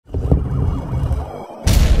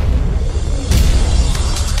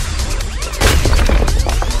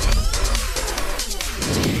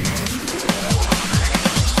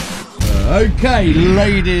Okay,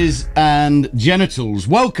 ladies and genitals,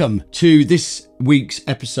 welcome to this week's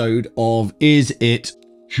episode of Is It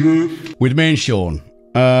Jeff? With me and Sean.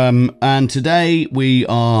 And today we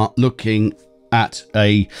are looking at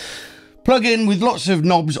a plugin with lots of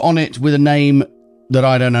knobs on it with a name that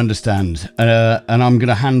I don't understand. And I'm going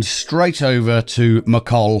to hand straight over to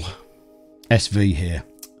McColl SV here.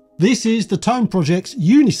 This is the Tone Project's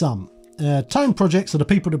Unisum. Tone Projects are the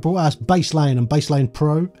people that brought us Basslane and Basslane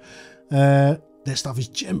Pro. Their stuff is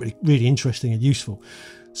generally really interesting and useful.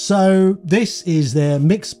 So this is their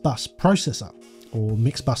mix bus processor, or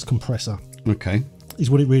mix bus compressor. Okay. Is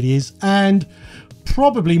what it really is. And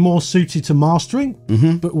probably more suited to mastering,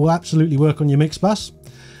 but will absolutely work on your mix bus.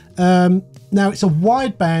 Now it's a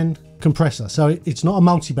wideband compressor. So it's not a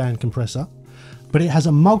multi-band compressor, but it has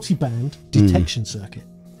a multi-band detection circuit.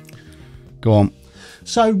 Go on.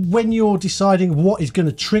 So when you're deciding what is going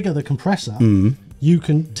to trigger the compressor, you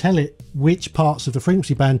can tell it which parts of the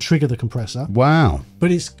frequency band trigger the compressor. Wow.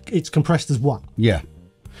 But it's compressed as one. Yeah.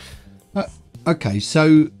 Okay,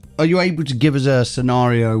 so are you able to give us a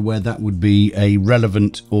scenario where that would be a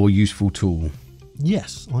relevant or useful tool?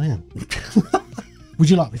 Yes, I am. Would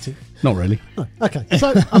you like me to? Not really. No. Okay.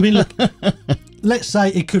 So, I mean, look, let's say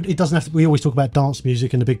it doesn't have to, we always talk about dance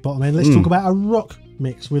music and the big bottom end. Let's talk about a rock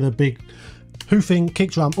mix with a big hoofing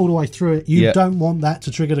kick drum all the way through it. You don't want that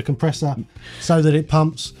to trigger the compressor so that it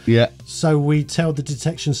pumps. Yeah. So we tell the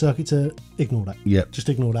detection circuit to ignore that. Yeah. Just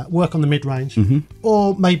ignore that. Work on the mid range.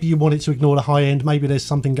 Or maybe you want it to ignore the high end. Maybe there's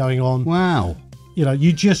something going on. Wow. You know,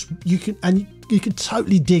 you can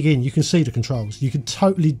totally dig in. You can see the controls. You can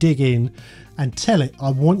totally dig in and tell it,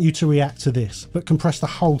 I want you to react to this, but compress the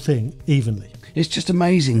whole thing evenly. It's just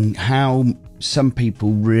amazing how some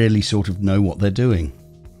people really sort of know what they're doing.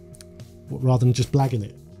 Rather than just blagging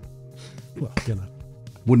it. Well, you know.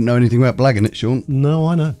 Wouldn't know anything about blagging it, Sean. No,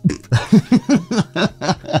 I know.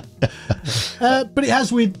 But it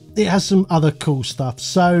has some other cool stuff.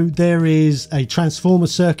 So there is a transformer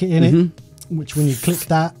circuit in it, which when you click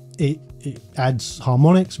that, it adds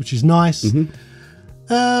harmonics, which is nice.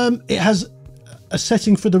 It has a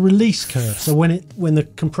setting for the release curve. So when the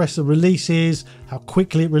compressor releases, how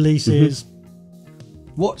quickly it releases.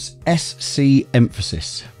 What's SC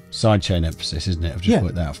emphasis? Sidechain emphasis, isn't it? I've just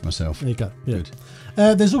worked that out for myself. There you go. Yeah.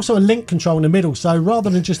 Good. There's also a link control in the middle. So rather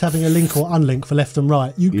than just having a link or unlink for left and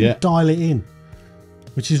right, you can dial it in,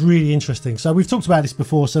 which is really interesting. So we've talked about this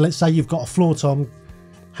before. So let's say you've got a floor tom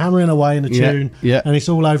hammering away in a tune, and it's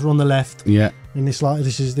all over on the left. Yeah. And it's like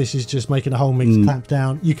this is just making the whole mix clamp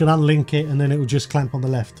down. You can unlink it, and then it will just clamp on the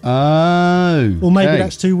left. Oh. Or maybe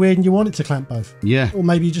that's too weird, and you want it to clamp both. Yeah. Or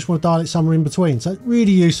maybe you just want to dial it somewhere in between. So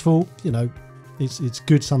really useful. You know, it's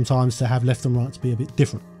good sometimes to have left and right to be a bit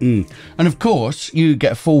different. And of course, you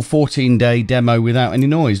get a full 14-day demo without any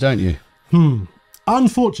noise, don't you?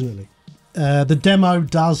 Unfortunately. The demo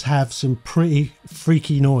does have some pretty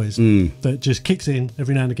freaky noise that just kicks in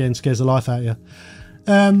every now and again, scares the life out of you.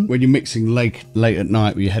 When you're mixing late at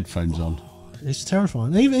night with your headphones on. It's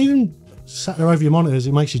terrifying. Even sat there over your monitors,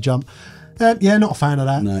 it makes you jump. Yeah, not a fan of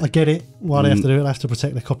that. No. I get it. Why they have to do it, they have to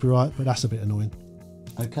protect their copyright, but that's a bit annoying.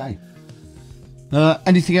 Okay.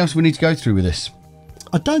 Anything else we need to go through with this?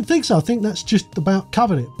 I don't think so. I think that's just about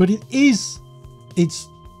covered it. But it's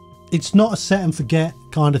not a set and forget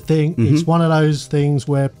kind of thing. It's one of those things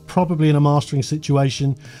where probably in a mastering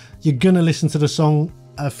situation, you're going to listen to the song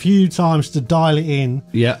a few times to dial it in,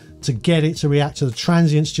 to get it to react to the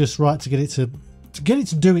transients just right, to get it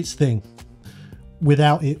to do its thing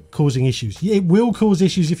without it causing issues. It will cause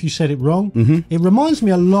issues if you said it wrong. It reminds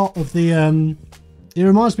me a lot of the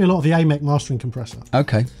AMEC mastering compressor.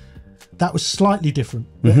 Okay. That was slightly different.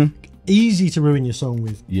 Easy to ruin your song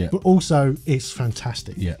with, but also it's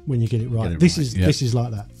fantastic when you get it right. This is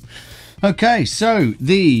like that. Okay, so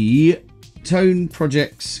the Tone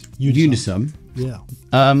Project's Unisum.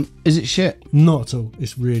 Is it shit? Not at all.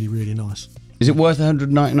 It's really, really nice. Is it worth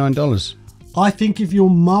 $199? I think if you're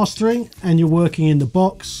mastering and you're working in the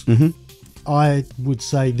box, I would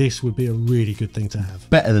say this would be a really good thing to have.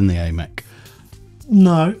 Better than the AMEC?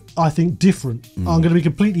 No, I think different. I'm going to be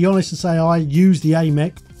completely honest and say I use the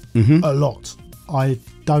AMEC a lot. I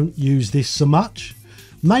don't use this so much,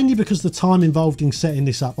 mainly because the time involved in setting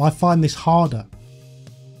this up. I find this harder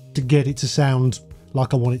to get it to sound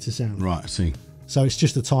like I want it to sound. Right, I see. So it's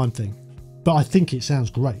just a time thing. But I think it sounds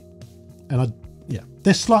great. And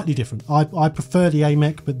they're slightly different. I prefer the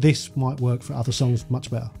AMEC, but this might work for other songs much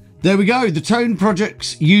better. There we go. The Tone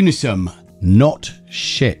Project's Unisum. Not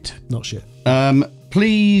shit. Not shit.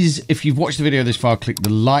 Please, if you've watched the video this far, click the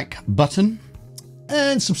like button.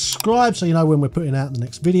 and subscribe so you know when we're putting out the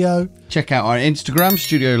next video. Check out our Instagram,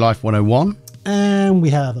 Studio Life 101. And we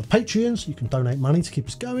have a Patreon, so you can donate money to keep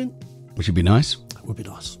us going. Which would be nice. That would be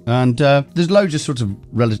nice. And there's loads of sort of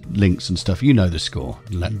links and stuff. You know the score.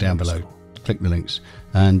 Down below. Click the links.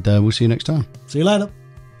 And we'll see you next time. See you later.